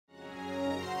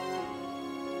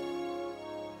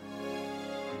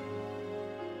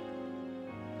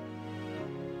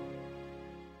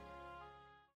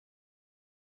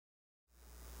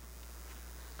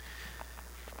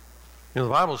The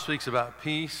Bible speaks about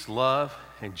peace, love,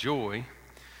 and joy.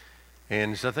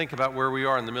 And as I think about where we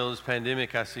are in the middle of this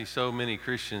pandemic, I see so many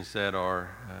Christians that are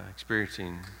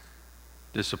experiencing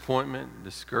disappointment,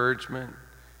 discouragement,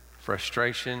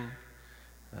 frustration.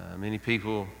 Many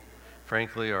people,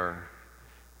 frankly, are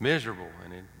miserable,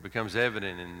 and it becomes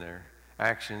evident in their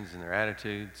actions and their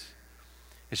attitudes.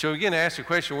 And so again, I ask the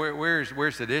question,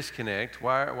 where's the disconnect?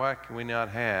 Why can we not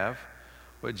have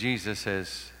what Jesus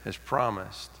has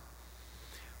promised?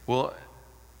 Well,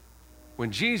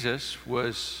 when Jesus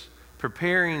was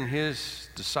preparing his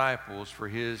disciples for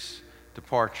his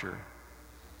departure,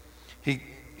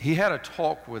 he had a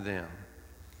talk with them.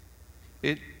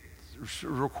 It's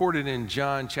recorded in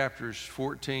John chapters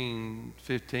 14,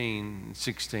 15,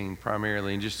 16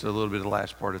 primarily, and just a little bit of the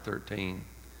last part of 13.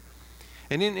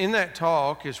 And in that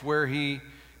talk is where he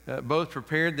both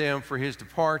prepared them for his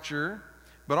departure,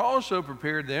 but also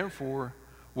prepared them for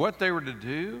what they were to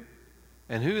do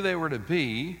and who they were to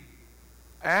be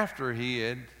after he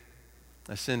had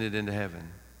ascended into heaven.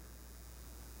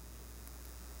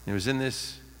 It was in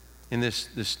this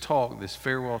talk, this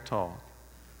farewell talk,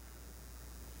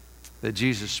 that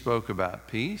Jesus spoke about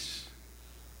peace.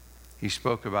 He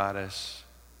spoke about us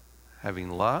having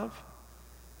love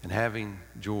and having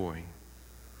joy.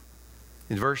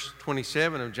 In verse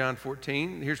 27 of John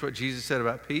 14, here's what Jesus said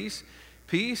about peace.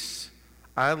 Peace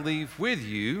I leave with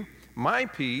you, my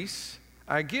peace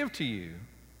I give to you.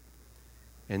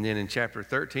 And then in chapter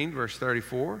 13, verse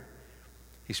 34,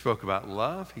 he spoke about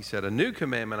love. He said, a new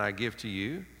commandment I give to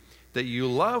you, that you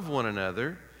love one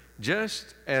another,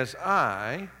 just as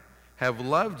I have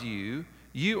loved you,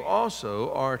 you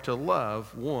also are to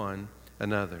love one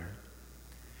another.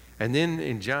 And then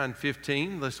in John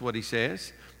 15, listen to what he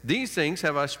says. These things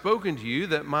have I spoken to you,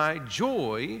 that my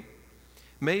joy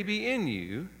may be in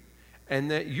you, and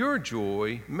that your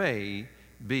joy may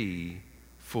be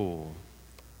full.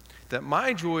 That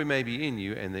my joy may be in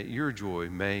you, and that your joy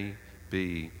may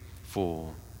be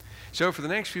full. So for the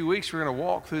next few weeks, we're going to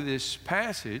walk through this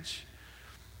passage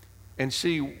and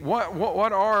see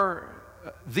what are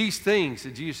these things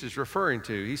that Jesus is referring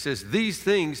to. He says, these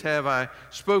things have I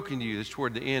spoken to you. That's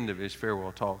toward the end of his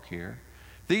farewell talk here.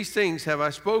 These things have I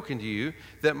spoken to you,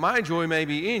 that my joy may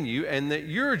be in you, and that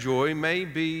your joy may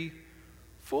be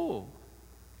full.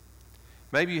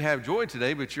 Maybe you have joy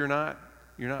today, but you're not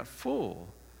full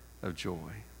of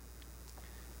joy.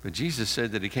 But Jesus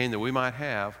said that he came that we might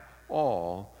have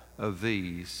all of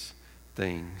these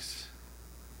things.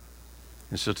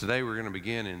 And so today we're going to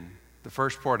begin in the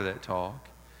first part of that talk,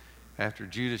 after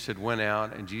Judas had went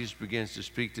out and Jesus begins to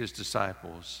speak to his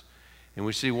disciples. And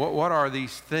we see what are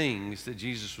these things that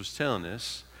Jesus was telling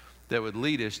us that would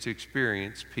lead us to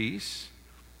experience peace,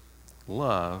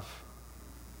 love,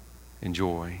 and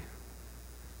joy.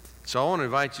 So I want to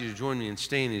invite you to join me in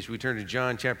standing as we turn to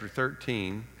John chapter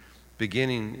 13,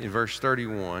 beginning in verse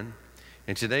 31.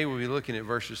 And today we'll be looking at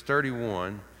verses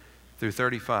 31 through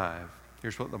 35.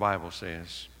 Here's what the Bible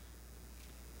says.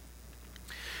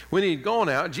 When he had gone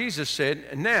out, Jesus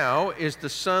said, now is the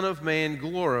Son of Man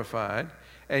glorified,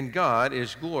 and God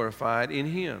is glorified in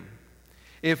him.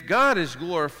 If God is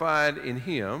glorified in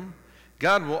him,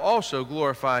 God will also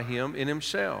glorify him in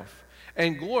himself,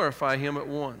 and glorify him at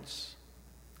once.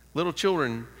 Little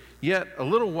children, yet a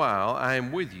little while I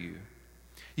am with you.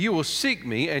 You will seek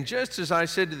me, and just as I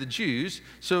said to the Jews,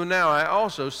 so now I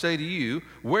also say to you,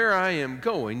 where I am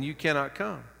going, you cannot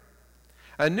come.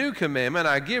 A new commandment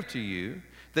I give to you,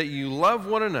 that you love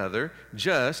one another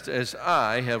just as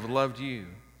I have loved you.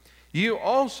 You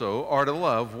also are to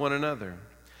love one another.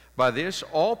 By this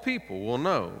all people will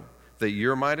know that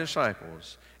you're my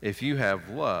disciples, if you have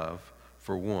love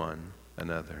for one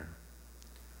another.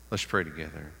 Let's pray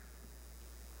together.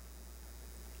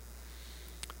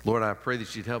 Lord, I pray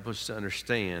that you'd help us to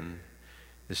understand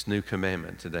this new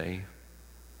commandment today.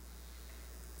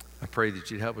 I pray that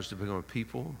you'd help us to become a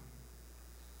people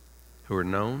who are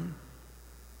known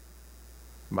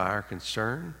by our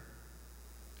concern,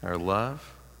 our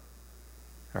love,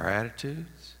 our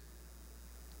attitudes,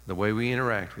 the way we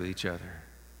interact with each other.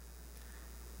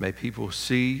 May people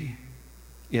see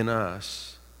in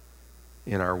us,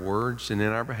 in our words and in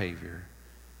our behavior,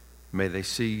 may they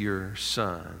see your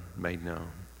Son made known.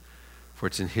 For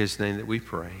it's in his name that we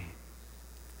pray.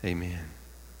 Amen.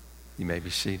 You may be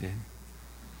seated.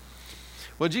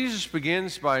 Well, Jesus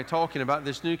begins by talking about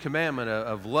this new commandment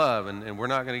of love, and we're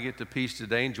not going to get to peace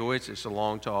today. Enjoy it. It's a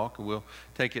long talk, and we'll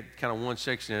take it kind of one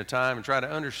section at a time and try to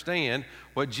understand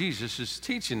what Jesus is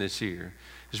teaching us here.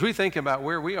 As we think about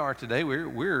where we are today,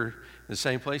 we're in the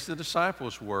same place the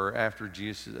disciples were after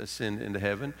Jesus ascended into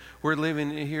heaven. We're living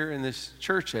here in this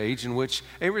church age in which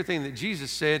everything that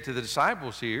Jesus said to the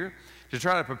disciples here to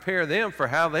try to prepare them for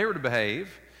how they were to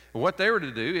behave and what they were to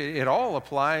do, it all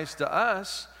applies to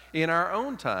us in our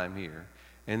own time here.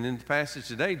 And in the passage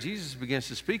today, Jesus begins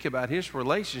to speak about his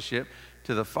relationship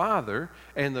to the Father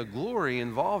and the glory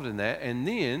involved in that, and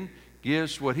then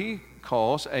gives what he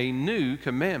calls a new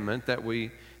commandment that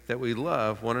we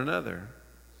love one another.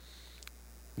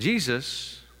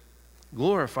 Jesus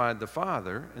glorified the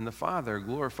Father, and the Father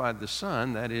glorified the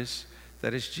Son, that is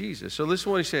Jesus. So listen to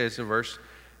what he says in verse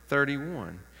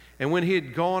 31. And when he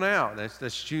had gone out,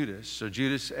 that's Judas. So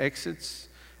Judas exits,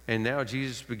 and now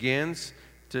Jesus begins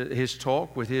his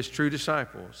talk with his true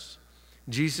disciples.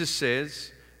 Jesus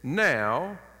says,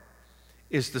 now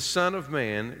is the Son of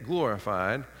Man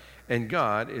glorified, and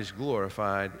God is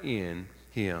glorified in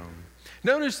him.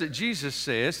 Notice that Jesus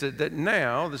says that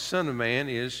now the Son of Man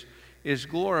is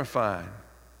glorified.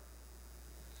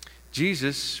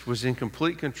 Jesus was in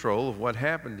complete control of what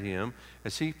happened to him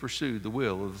as he pursued the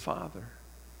will of the Father.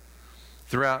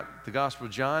 Throughout the Gospel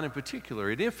of John in particular,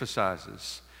 it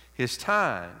emphasizes his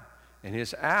time and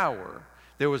his hour.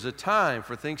 There was a time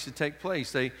for things to take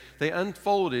place. They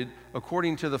unfolded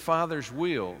according to the Father's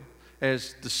will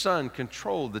as the Son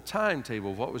controlled the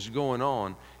timetable of what was going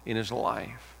on in his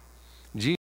life.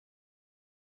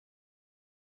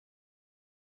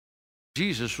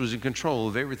 Jesus was in control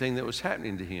of everything that was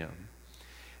happening to him.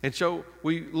 And so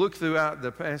we look throughout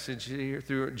the passage here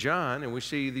through John, and we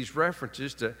see these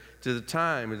references to the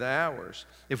time and the hours.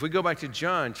 If we go back to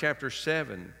John chapter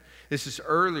 7, this is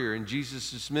earlier in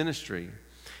Jesus' ministry.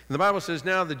 And the Bible says,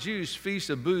 now the Jews' feast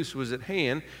of booths was at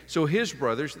hand, so his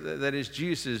brothers, that is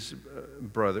Jesus'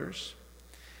 brothers,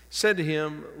 said to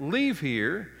him, leave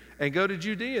here and go to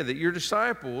Judea, that your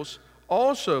disciples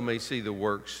also may see the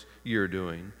works you're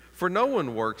doing. For no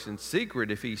one works in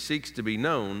secret if he seeks to be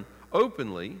known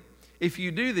openly. If you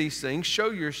do these things,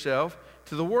 show yourself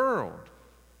to the world.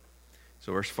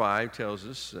 So verse 5 tells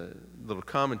us a little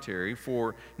commentary,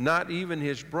 for not even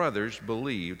his brothers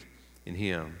believed in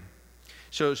him.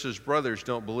 So his brothers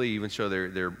don't believe, and so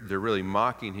they're really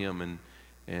mocking him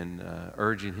and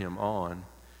urging him on.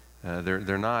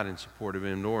 They're not in support of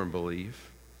him nor in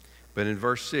belief. But in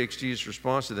verse 6, Jesus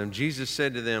responds to them. Jesus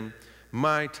said to them,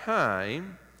 my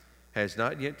time has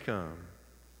not yet come.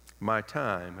 My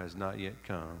time has not yet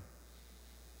come.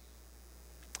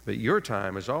 But your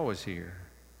time is always here.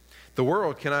 The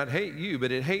world cannot hate you,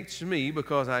 but it hates me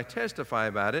because I testify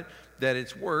about it that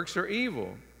its works are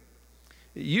evil.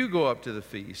 You go up to the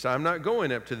feast. I'm not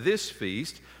going up to this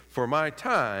feast, for my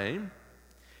time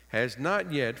has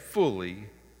not yet fully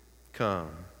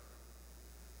come.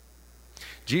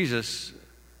 Jesus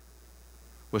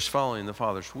was following the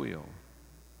Father's will.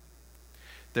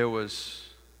 There was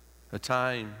a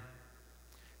time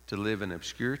to live in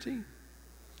obscurity.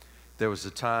 There was a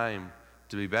time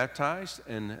to be baptized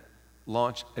and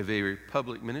launch a very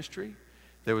public ministry.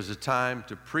 There was a time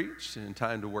to preach and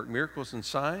time to work miracles and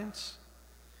signs.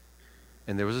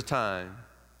 And there was a time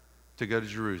to go to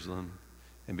Jerusalem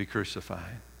and be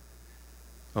crucified.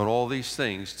 And all these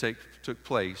things took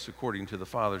place according to the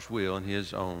Father's will in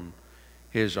his own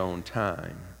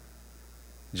time.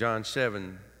 John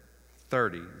 7:30,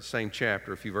 the same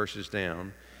chapter, a few verses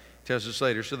down, tells us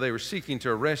later, so they were seeking to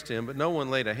arrest him, but no one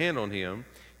laid a hand on him.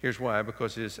 Here's why,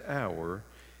 because his hour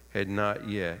had not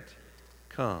yet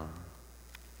come.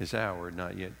 His hour had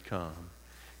not yet come.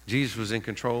 Jesus was in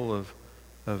control of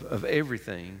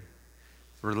everything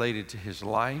related to his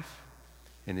life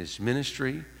and his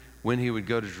ministry, when he would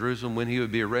go to Jerusalem, when he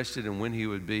would be arrested, and when he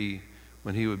would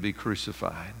be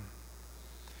crucified.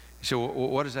 So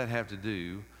what does that have to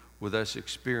do with us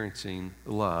experiencing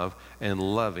love and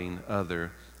loving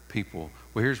other people?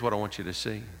 Well, here's what I want you to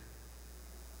see.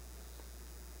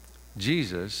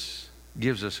 Jesus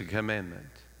gives us a commandment.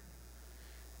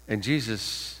 And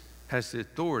Jesus has the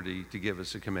authority to give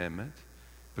us a commandment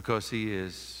because he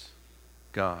is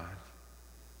God.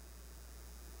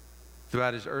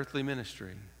 Throughout his earthly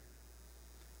ministry,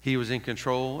 he was in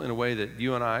control in a way that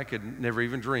you and I could never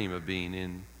even dream of being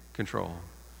in control.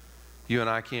 You and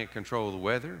I can't control the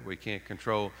weather. We can't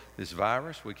control this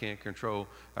virus. We can't control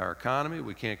our economy.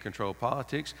 We can't control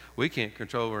politics. We can't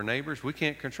control our neighbors. We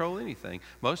can't control anything.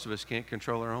 Most of us can't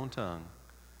control our own tongue.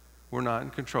 We're not in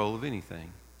control of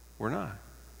anything. We're not.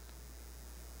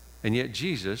 And yet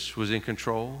Jesus was in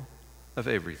control of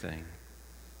everything.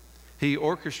 He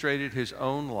orchestrated his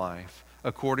own life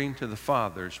according to the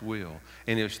Father's will.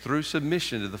 And it was through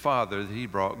submission to the Father that he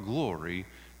brought glory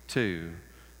to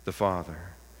the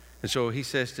Father. And so he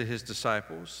says to his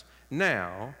disciples,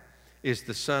 now is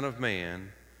the Son of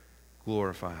Man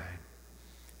glorified.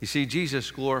 You see,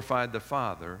 Jesus glorified the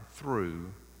Father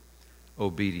through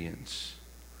obedience.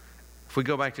 If we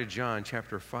go back to John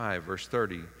chapter 5, verse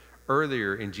 30,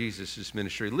 earlier in Jesus'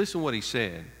 ministry, listen what he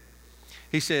said.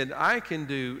 He said, I can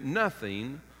do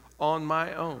nothing on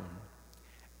my own.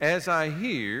 As I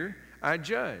hear, I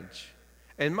judge.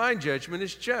 And my judgment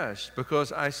is just,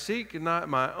 because I seek not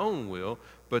my own will,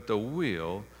 but the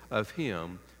will of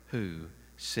him who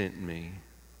sent me.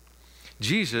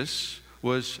 Jesus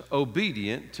was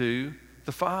obedient to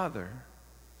the Father.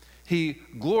 He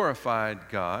glorified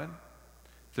God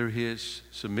through his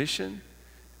submission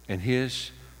and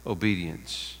his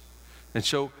obedience. And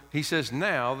so he says,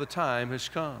 now the time has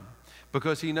come,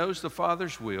 because he knows the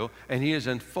Father's will and he is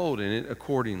unfolding it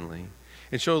accordingly.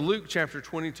 And so Luke chapter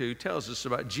 22 tells us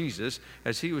about Jesus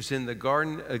as he was in the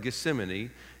Garden of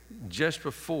Gethsemane just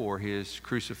before his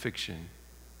crucifixion.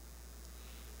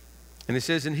 And it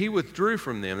says, and he withdrew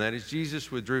from them, that is,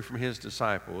 Jesus withdrew from his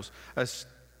disciples,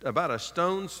 about a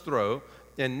stone's throw,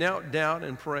 and knelt down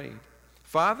and prayed,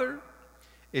 Father,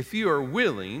 if you are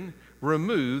willing,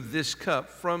 remove this cup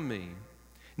from me.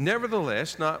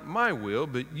 Nevertheless, not my will,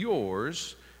 but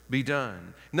yours be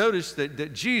done. Notice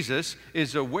that Jesus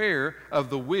is aware of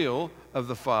the will of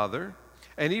the Father,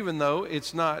 and even though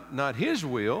it's not his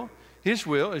will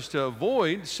is to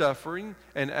avoid suffering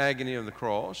and agony on the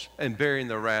cross and bearing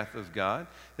the wrath of God.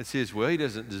 It's his will. He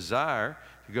doesn't desire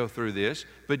to go through this,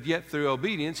 but yet through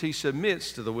obedience, he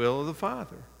submits to the will of the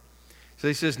Father. So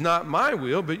he says, not my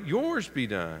will, but yours be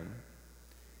done.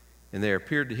 And there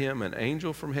appeared to him an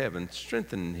angel from heaven,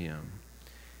 strengthening him.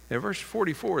 In verse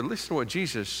 44, listen to what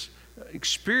Jesus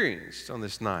experienced on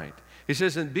this night. He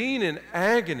says, and being in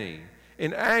agony,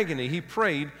 he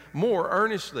prayed more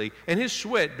earnestly, and his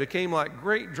sweat became like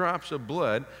great drops of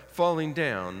blood falling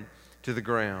down to the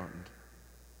ground.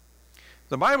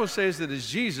 The Bible says that as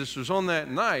Jesus was on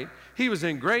that night, he was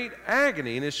in great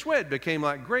agony, and his sweat became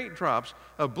like great drops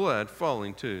of blood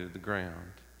falling to the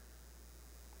ground.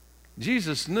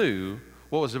 Jesus knew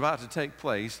what was about to take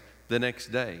place the next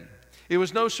day. It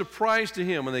was no surprise to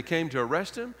him when they came to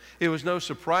arrest him. It was no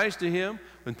surprise to him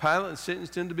when Pilate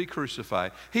sentenced him to be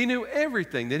crucified. He knew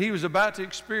everything that he was about to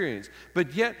experience,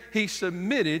 but yet he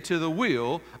submitted to the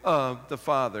will of the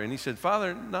Father. And he said,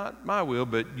 Father, not my will,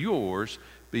 but yours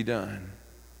be done.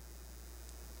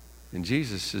 And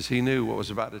Jesus, as he knew what was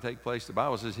about to take place, the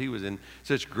Bible says he was in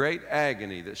such great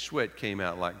agony that sweat came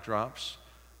out like drops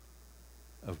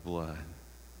of blood.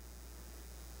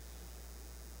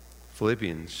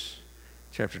 Philippians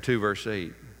chapter 2, verse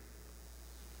 8.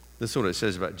 This is what it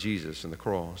says about Jesus and the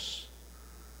cross.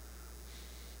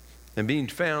 And being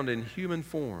found in human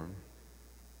form,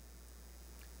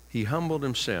 he humbled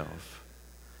himself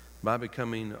by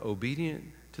becoming obedient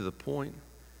to the point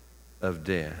of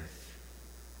death,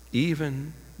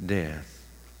 even death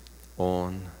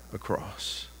on a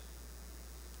cross.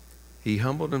 He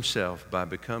humbled himself by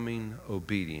becoming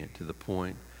obedient to the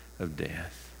point of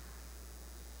death.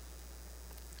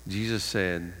 Jesus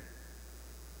said,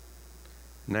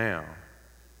 now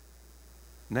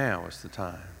is the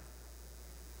time.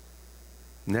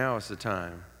 Now is the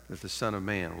time that the Son of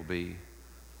Man will be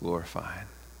glorified.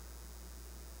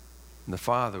 And the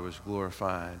Father was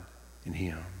glorified in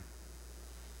him.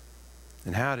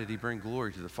 And how did he bring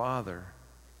glory to the Father?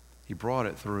 He brought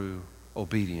it through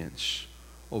obedience.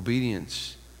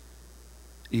 Obedience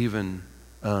even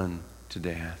unto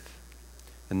death.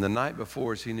 And the night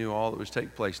before, as he knew all that was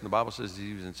taking place, and the Bible says that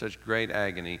he was in such great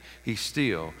agony, he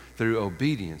still, through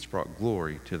obedience, brought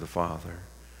glory to the Father.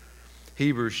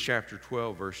 Hebrews chapter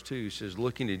 12, verse 2 says,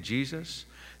 looking to Jesus,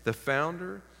 the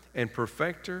founder and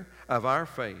perfecter of our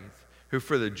faith, who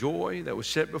for the joy that was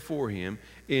set before him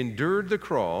endured the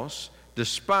cross,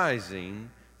 despising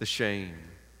the shame.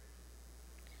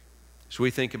 So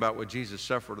we think about what Jesus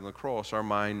suffered on the cross, our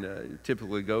mind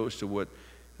typically goes to what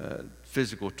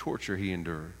physical torture he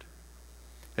endured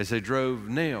as they drove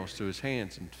nails to his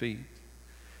hands and feet,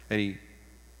 and he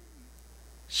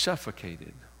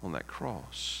suffocated on that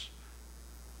cross,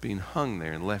 being hung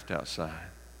there and left outside.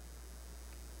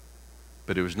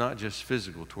 But it was not just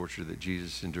physical torture that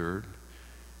Jesus endured.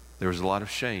 There was a lot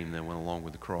of shame that went along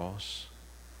with the cross.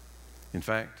 In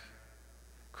fact,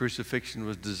 crucifixion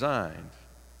was designed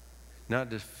not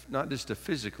just to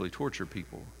physically torture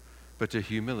people, but to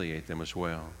humiliate them as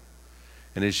well.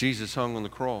 And as Jesus hung on the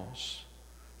cross,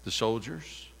 the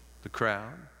soldiers, the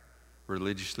crowd,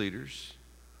 religious leaders,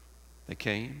 they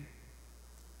came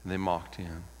and they mocked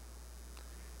him.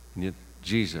 And yet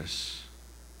Jesus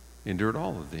endured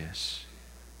all of this,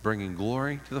 bringing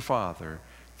glory to the Father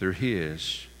through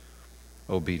his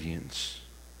obedience.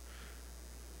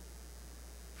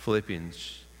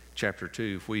 Philippians chapter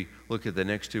 2, if we look at the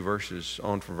next two verses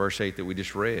on from verse 8 that we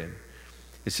just read,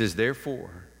 it says,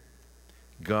 "Therefore,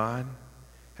 God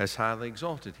has highly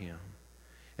exalted him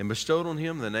and bestowed on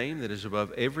him the name that is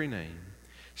above every name,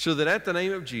 so that at the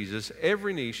name of Jesus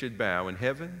every knee should bow in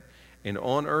heaven and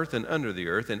on earth and under the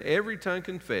earth, and every tongue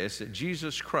confess that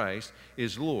Jesus Christ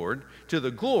is Lord, to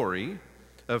the glory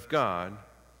of God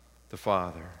the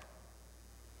Father."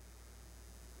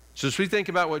 So as we think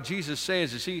about what Jesus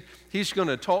says, is he's going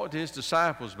to talk to his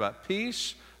disciples about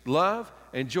peace, love,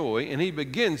 and joy, and he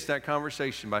begins that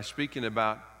conversation by speaking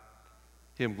about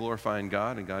him glorifying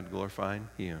God and God glorifying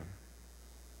him.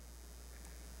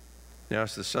 Now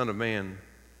it's the Son of Man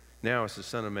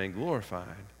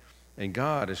glorified, and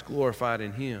God is glorified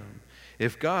in him.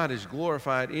 If God is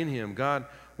glorified in him, God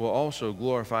will also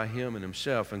glorify him in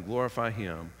himself and glorify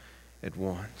him at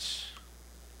once.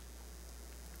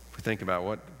 If we think about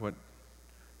what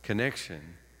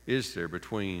connection is there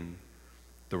between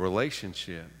the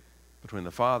relationship between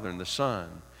the Father and the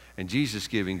Son, and Jesus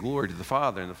giving glory to the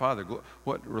Father and the Father,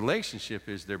 what relationship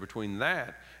is there between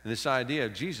that and this idea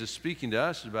of Jesus speaking to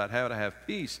us about how to have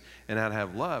peace and how to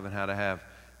have love and how to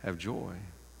have joy?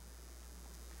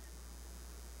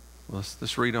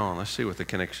 Let's read on. Let's see what the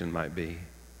connection might be.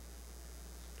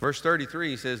 Verse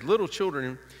 33 says, "Little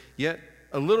children, yet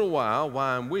a little while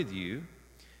I'm with you,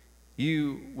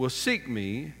 you will seek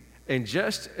me, and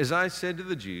just as I said to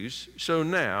the Jews, so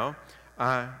now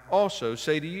I also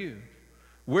say to you,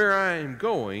 where I am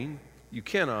going, you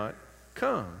cannot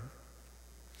come."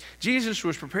 Jesus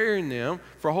was preparing them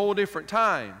for a whole different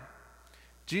time.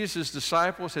 Jesus'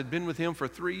 disciples had been with him for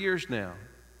 3 years now.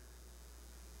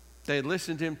 They had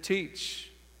listened to him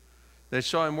teach. They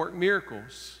saw him work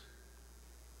miracles.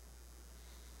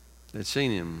 They'd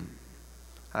seen him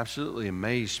absolutely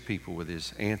amaze people with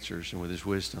his answers and with his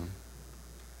wisdom.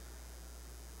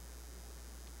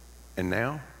 And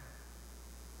now,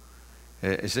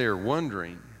 as they are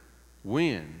wondering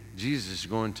when Jesus is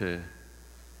going to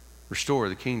restore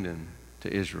the kingdom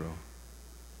to Israel,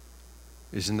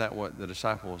 isn't that what the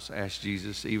disciples asked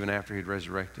Jesus even after he'd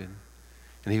resurrected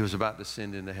and he was about to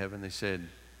ascend into heaven? They said,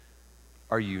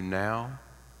 "Are you now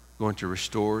going to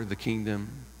restore the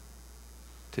kingdom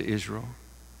to Israel?"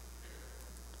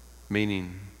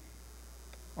 Meaning,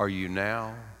 are you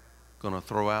now going to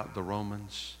throw out the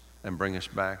Romans and bring us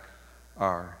back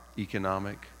our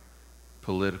economic,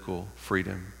 political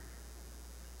freedom?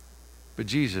 But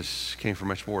Jesus came for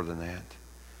much more than that.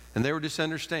 And they were just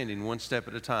understanding one step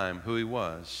at a time who he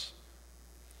was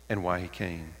and why he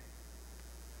came.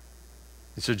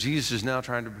 And so Jesus is now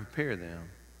trying to prepare them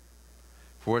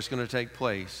for what's going to take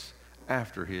place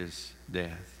after his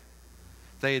death.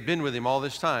 They had been with him all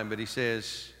this time, but he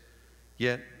says,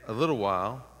 "Yet a little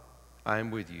while I am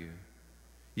with you.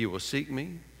 You will seek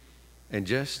me, and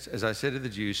just as I said to the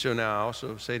Jews, so now I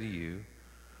also say to you,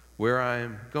 where I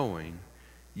am going,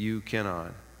 you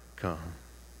cannot come."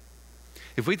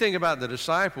 If we think about the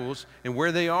disciples and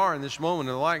where they are in this moment,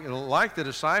 like the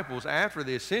disciples after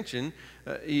the ascension,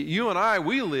 you and I,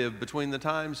 we live between the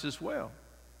times as well.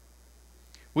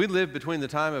 We live between the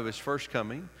time of his first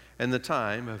coming and the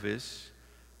time of his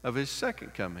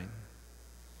second coming.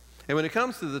 And when it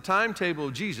comes to the timetable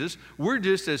of Jesus, we're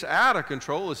just as out of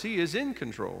control as he is in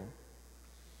control.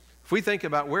 If we think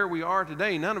about where we are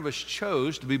today, none of us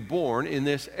chose to be born in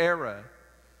this era.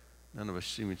 None of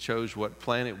us even chose what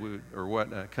planet or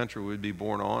what country we would be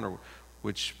born on, or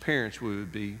which parents we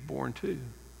would be born to.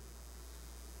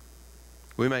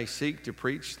 We may seek to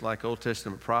preach like Old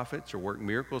Testament prophets or work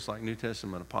miracles like New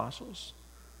Testament apostles,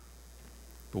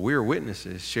 but we are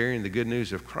witnesses sharing the good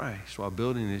news of Christ while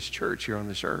building his church here on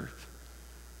this earth.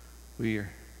 We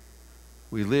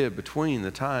live between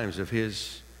the times of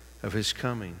his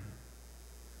coming.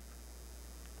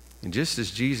 And just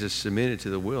as Jesus submitted to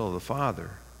the will of the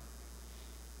Father,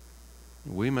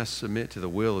 we must submit to the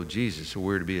will of Jesus if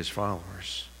we're to be his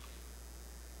followers.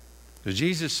 Because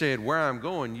Jesus said, "Where I'm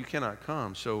going, you cannot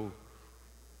come." So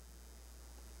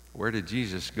where did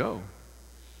Jesus go?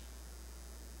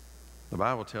 The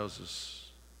Bible tells us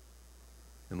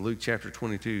in Luke chapter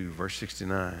 22, verse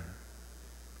 69,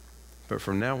 "But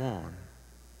from now on,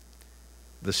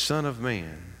 the Son of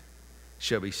Man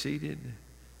shall be seated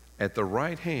at the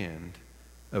right hand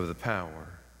of the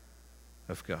power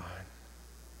of God."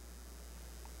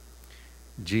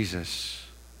 Jesus,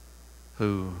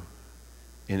 who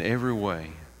in every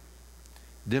way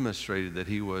demonstrated that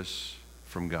he was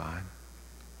from God,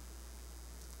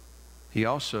 he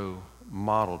also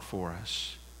modeled for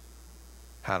us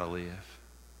how to live.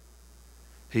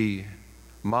 He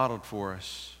modeled for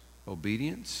us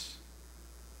obedience,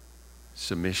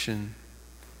 submission,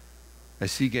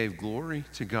 as he gave glory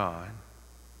to God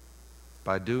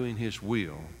by doing his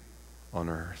will on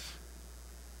earth.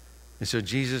 And so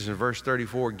Jesus in verse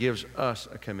 34 gives us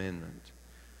a commandment.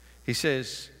 He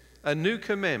says, "A new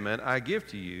commandment I give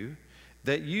to you,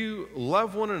 that you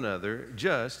love one another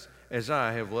just as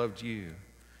I have loved you.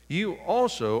 You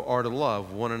also are to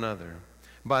love one another.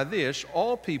 By this,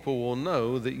 all people will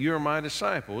know that you are my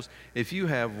disciples if you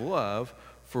have love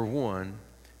for one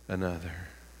another."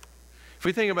 If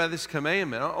we think about this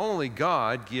commandment, only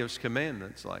God gives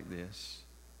commandments like this.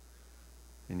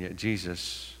 And yet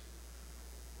Jesus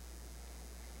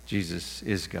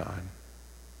is God.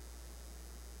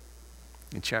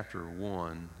 In chapter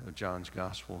 1 of John's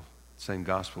gospel, same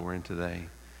gospel we're in today,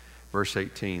 verse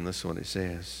 18, listen to what it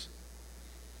says.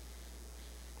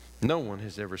 "No one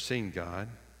has ever seen God.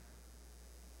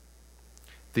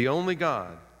 The only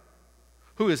God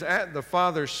who is at the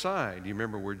Father's side." You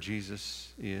remember where Jesus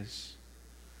is?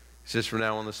 It says, "From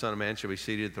now on the Son of Man shall be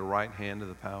seated at the right hand of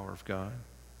the power of God."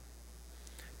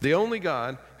 The only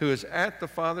God who is at the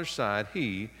Father's side,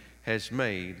 he has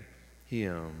made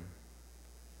him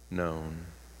known.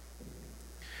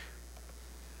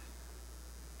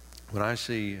 When I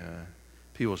see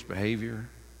people's behavior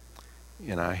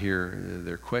and I hear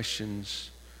their questions,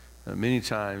 many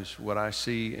times what I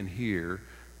see and hear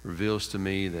reveals to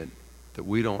me that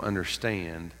we don't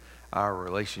understand our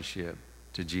relationship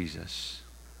to Jesus.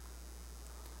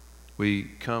 We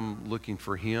come looking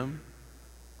for him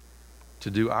to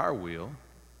do our will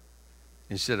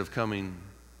instead of coming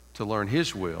to learn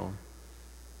his will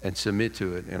and submit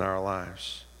to it in our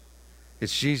lives.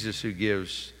 It's Jesus who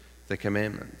gives the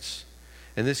commandments.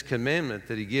 And this commandment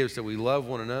that he gives, that we love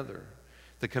one another,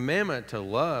 the commandment to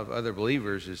love other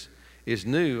believers is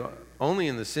new only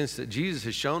in the sense that Jesus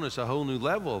has shown us a whole new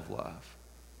level of love.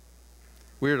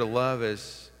 We are to love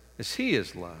as he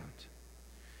is loved.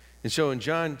 And so in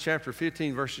John chapter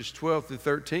 15, verses 12 through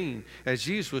 13, as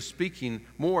Jesus was speaking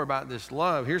more about this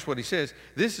love, here's what he says: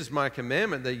 "This is my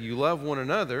commandment, that you love one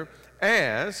another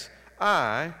as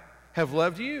I have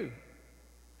loved you.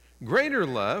 Greater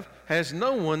love has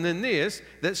no one than this,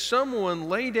 that someone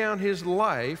lay down his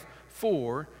life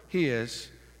for his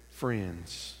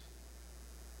friends."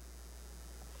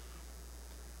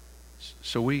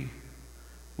 So we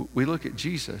look at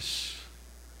Jesus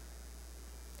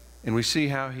and we see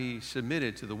how he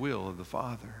submitted to the will of the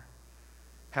Father,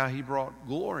 how he brought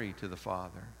glory to the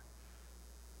Father.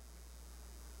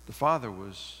 The Father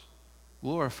was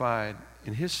glorified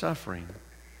in his suffering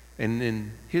and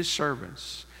in his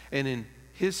servants and in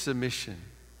his submission.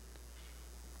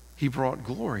 He brought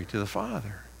glory to the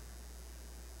Father.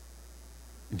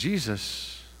 In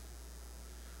Jesus,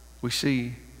 we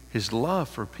see his love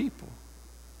for people.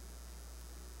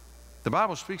 The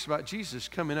Bible speaks about Jesus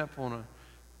coming up on a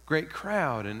great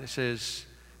crowd, and it says,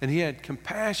 and he had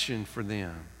compassion for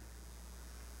them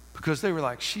because they were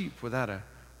like sheep without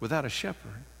a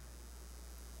shepherd.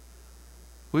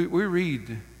 We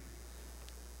read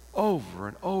over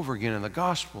and over again in the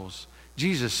Gospels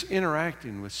Jesus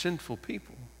interacting with sinful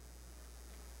people.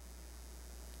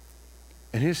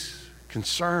 And his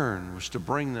concern was to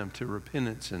bring them to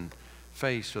repentance and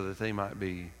faith so that they might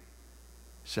be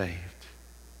saved.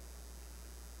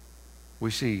 We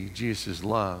see Jesus'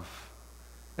 love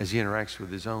as he interacts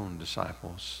with his own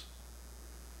disciples.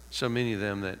 So many of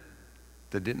them that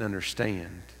didn't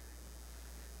understand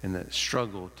and that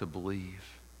struggled to believe.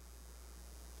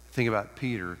 Think about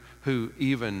Peter, who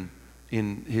even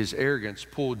in his arrogance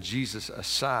pulled Jesus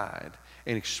aside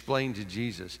and explained to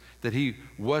Jesus that he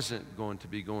wasn't going to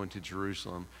be going to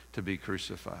Jerusalem to be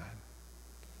crucified.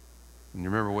 And you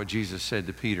remember what Jesus said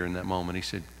to Peter in that moment? He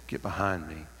said, "Get behind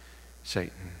me,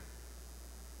 Satan."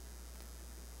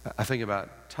 I think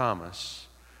about Thomas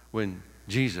when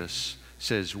Jesus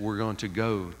says, "We're going to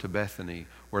go to Bethany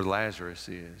where Lazarus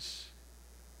is."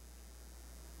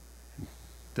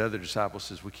 The other disciple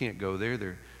says, "We can't go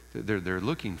there. They're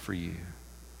looking for you."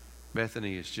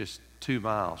 Bethany is just 2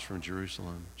 miles from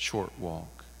Jerusalem, short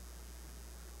walk.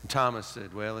 And Thomas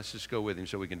said, "Well, let's just go with him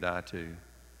so we can die too."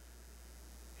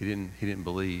 He didn't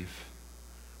believe.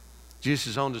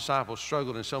 Jesus' own disciples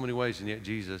struggled in so many ways, and yet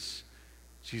Jesus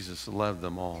loved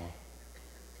them all.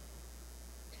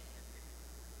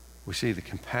 We see the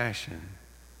compassion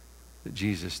that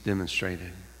Jesus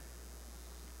demonstrated.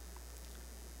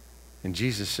 And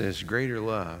Jesus says, "Greater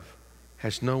love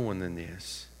has no one than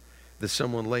this, that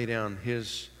someone lay down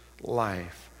his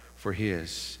life for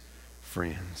his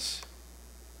friends."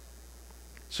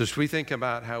 So as we think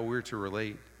about how we're to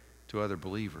relate to other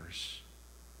believers,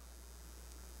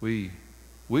 we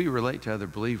relate to other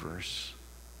believers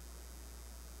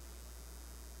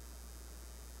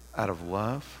out of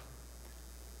love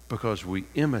because we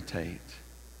imitate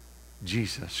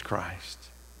Jesus Christ.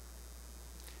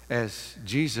 As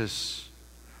Jesus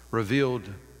revealed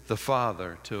the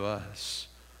Father to us,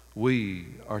 we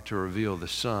are to reveal the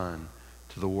Son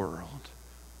to the world.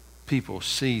 People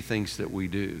see things that we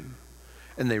do,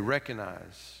 and they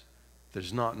recognize that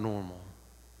it's not normal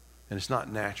and it's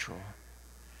not natural.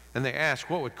 And they ask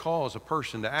what would cause a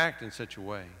person to act in such a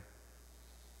way.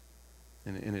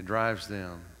 And it drives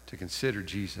them to consider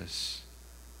Jesus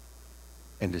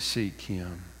and to seek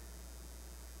Him.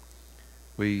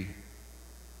 We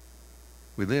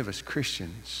live as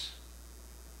Christians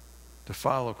to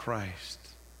follow Christ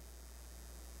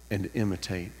and to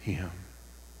imitate Him.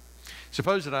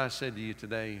 Suppose that I said to you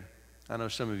today, I know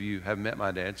some of you haven't met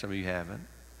my dad, some of you haven't,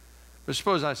 but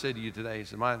suppose I said to you today,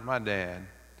 so my dad's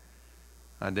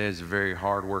a very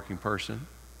hard-working person.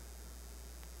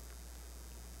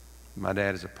 My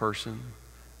dad is a person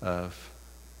of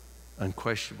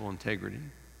unquestionable integrity.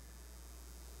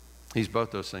 He's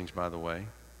both those things, by the way.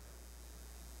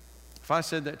 If I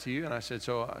said that to you and I said,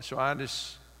 so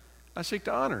I seek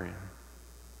to honor him.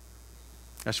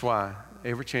 That's why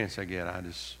every chance I get, I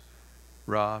just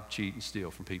rob, cheat, and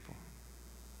steal from people.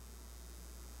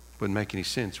 Wouldn't make any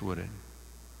sense, would it?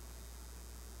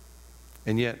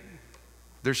 And yet,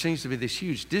 there seems to be this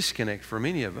huge disconnect for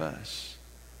many of us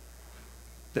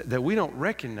that we don't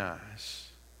recognize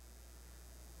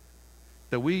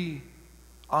that we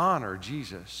honor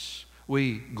Jesus.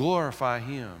 We glorify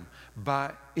Him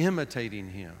by imitating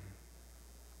Him.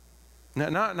 Now,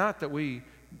 not that we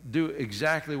do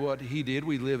exactly what He did.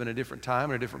 We live in a different time,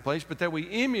 in a different place, but that we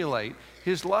emulate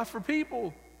His love for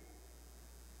people.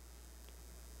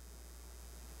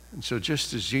 And so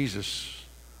just as Jesus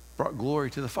brought glory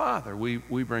to the Father, we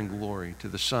bring glory to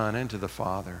the Son and to the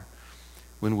Father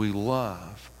when we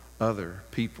love other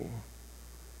people.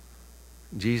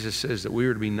 Jesus says that we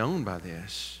are to be known by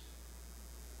this.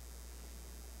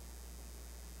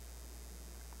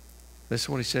 Listen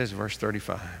to what He says in verse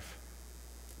 35.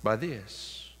 By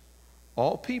this,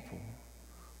 all people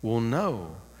will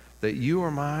know that you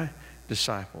are my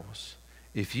disciples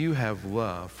if you have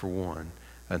love for one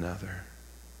another.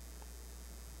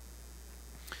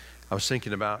 I was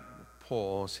thinking about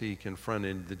Paul as he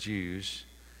confronted the Jews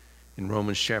in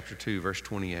Romans chapter 2, verse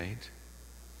 28.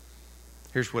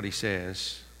 Here's what he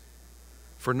says.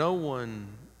 For no one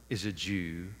is a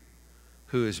Jew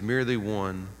who is merely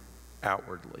one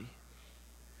outwardly.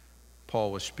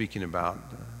 Paul was speaking about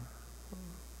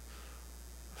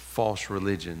false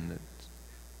religion that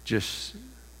just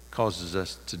causes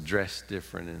us to dress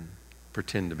different and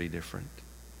pretend to be different.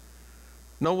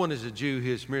 No one is a Jew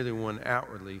who is merely one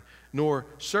outwardly, nor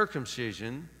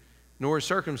circumcision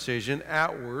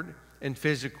outward and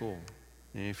physical.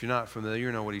 And if you're not familiar,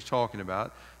 you know what he's talking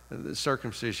about. The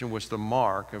circumcision was the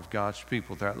mark of God's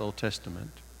people throughout the Old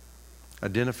Testament.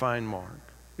 Identifying mark.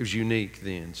 It was unique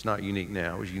then. It's not unique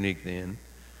now. It was unique then.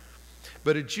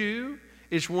 But a Jew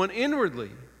is one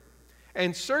inwardly,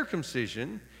 and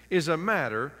circumcision is a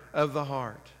matter of the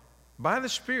heart, by the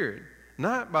Spirit,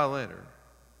 not by letter.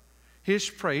 His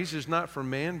praise is not from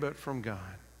man, but from God.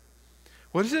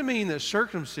 What does it mean that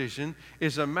circumcision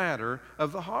is a matter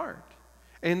of the heart,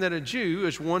 and that a Jew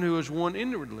is one who is one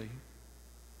inwardly?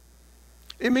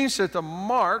 It means that the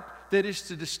mark that is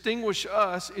to distinguish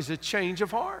us is a change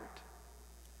of heart.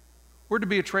 We're to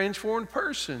be a transformed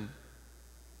person.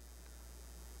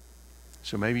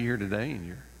 So maybe you're here today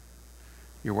and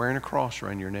you're wearing a cross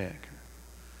around your neck.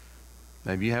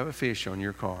 Maybe you have a fish on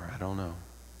your car. I don't know.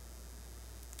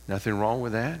 Nothing wrong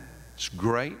with that. It's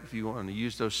great if you want to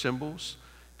use those symbols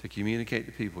to communicate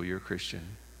to people you're a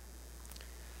Christian.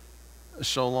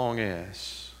 So long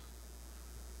as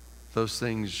those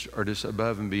things are just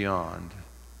above and beyond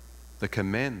the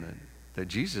commandment that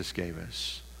Jesus gave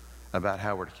us about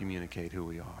how we're to communicate who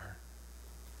we are.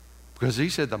 Because He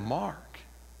said the mark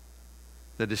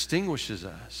that distinguishes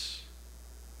us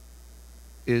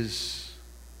is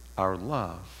our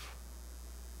love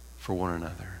for one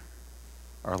another.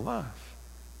 Our love.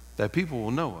 That people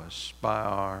will know us by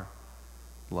our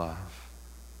love.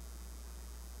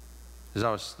 As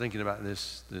I was thinking about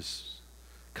this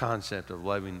concept of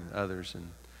loving others,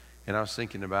 and I was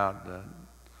thinking about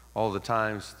all the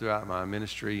times throughout my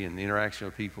ministry and the interaction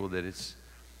with people that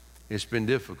it's been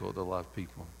difficult to love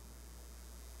people.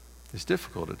 It's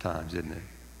difficult at times, isn't it?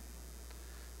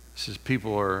 This is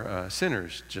people are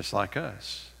sinners just like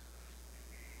us.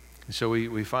 And so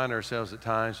we find ourselves at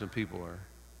times when people are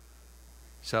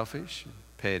selfish and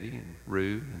petty and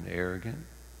rude and arrogant.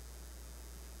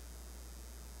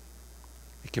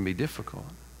 It can be difficult.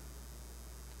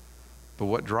 But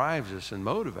what drives us and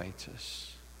motivates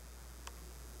us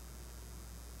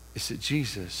is that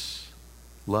Jesus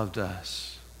loved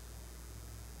us.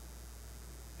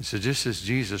 And so just as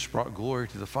Jesus brought glory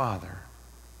to the Father,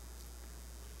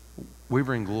 we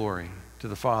bring glory to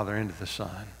the Father and to the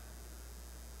Son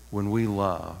when we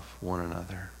love one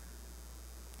another.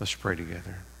 Let's pray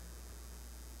together.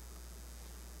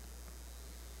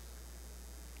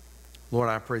 Lord,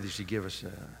 I pray that you give us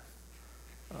a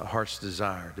heart's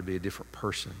desire to be a different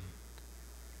person,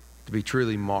 to be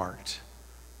truly marked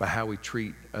by how we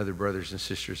treat other brothers and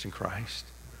sisters in Christ.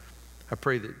 I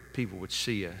pray that people would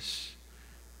see us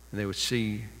and they would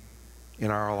see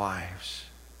in our lives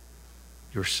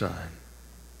your Son.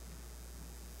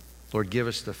 Lord, give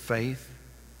us the faith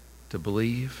to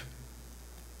believe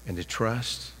and to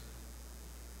trust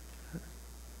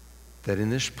that in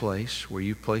this place where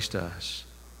you've placed us,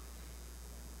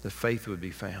 the faith would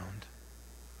be found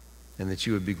and that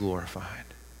you would be glorified.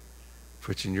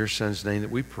 For it's in your Son's name that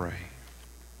we pray.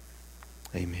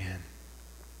 Amen.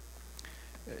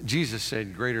 Jesus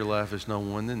said, greater love is no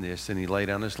one than this, and he laid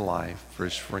down his life for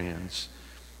his friends.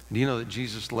 Do you know that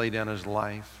Jesus laid down his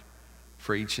life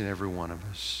for each and every one of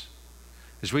us?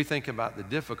 As we think about the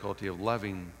difficulty of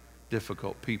loving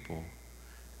difficult people,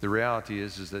 the reality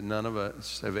is that none of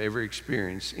us have ever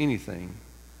experienced anything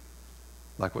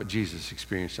like what Jesus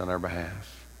experienced on our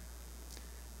behalf.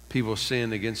 People's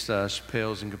sin against us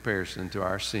pales in comparison to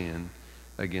our sin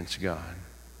against God.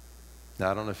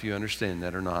 Now, I don't know if you understand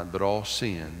that or not, but all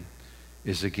sin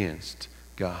is against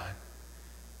God.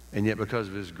 And yet because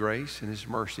of his grace and his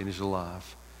mercy and his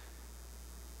love,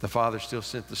 the Father still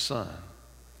sent the Son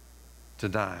to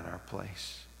die in our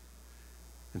place.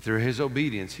 And through his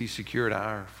obedience, he secured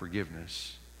our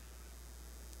forgiveness.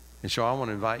 And so I want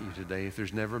to invite you today, if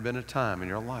there's never been a time in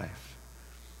your life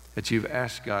that you've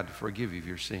asked God to forgive you of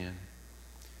your sin,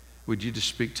 would you just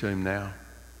speak to him now?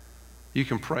 You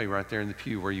can pray right there in the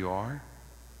pew where you are.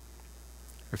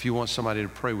 Or if you want somebody to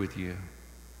pray with you,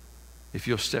 if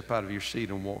you'll step out of your seat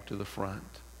and walk to the front,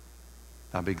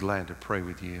 I'll be glad to pray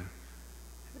with you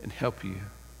and help you.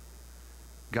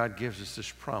 God gives us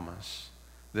this promise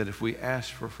that if we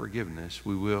ask for forgiveness,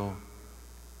 we will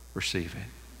receive it.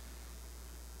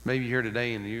 Maybe you're here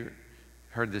today and you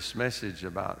heard this message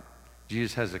about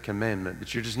Jesus has a commandment,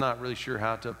 but you're just not really sure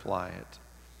how to apply it.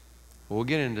 Well, we'll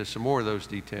get into some more of those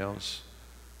details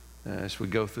as we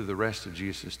go through the rest of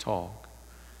Jesus' talk.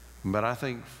 But I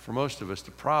think for most of us,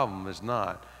 the problem is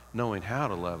not knowing how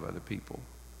to love other people.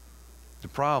 The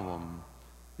problem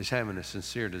is having a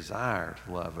sincere desire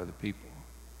to love other people.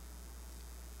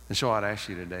 And so I'd ask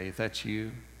you today, if that's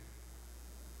you,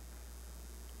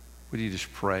 would you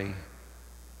just pray?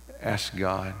 Ask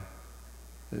God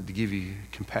to give you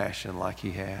compassion like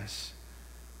he has,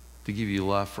 to give you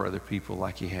love for other people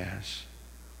like he has.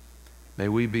 May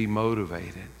we be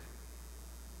motivated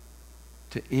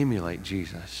to emulate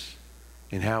Jesus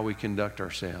in how we conduct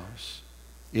ourselves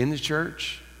in the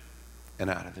church and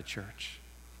out of the church.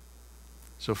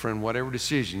 So friend, whatever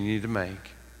decision you need to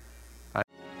make,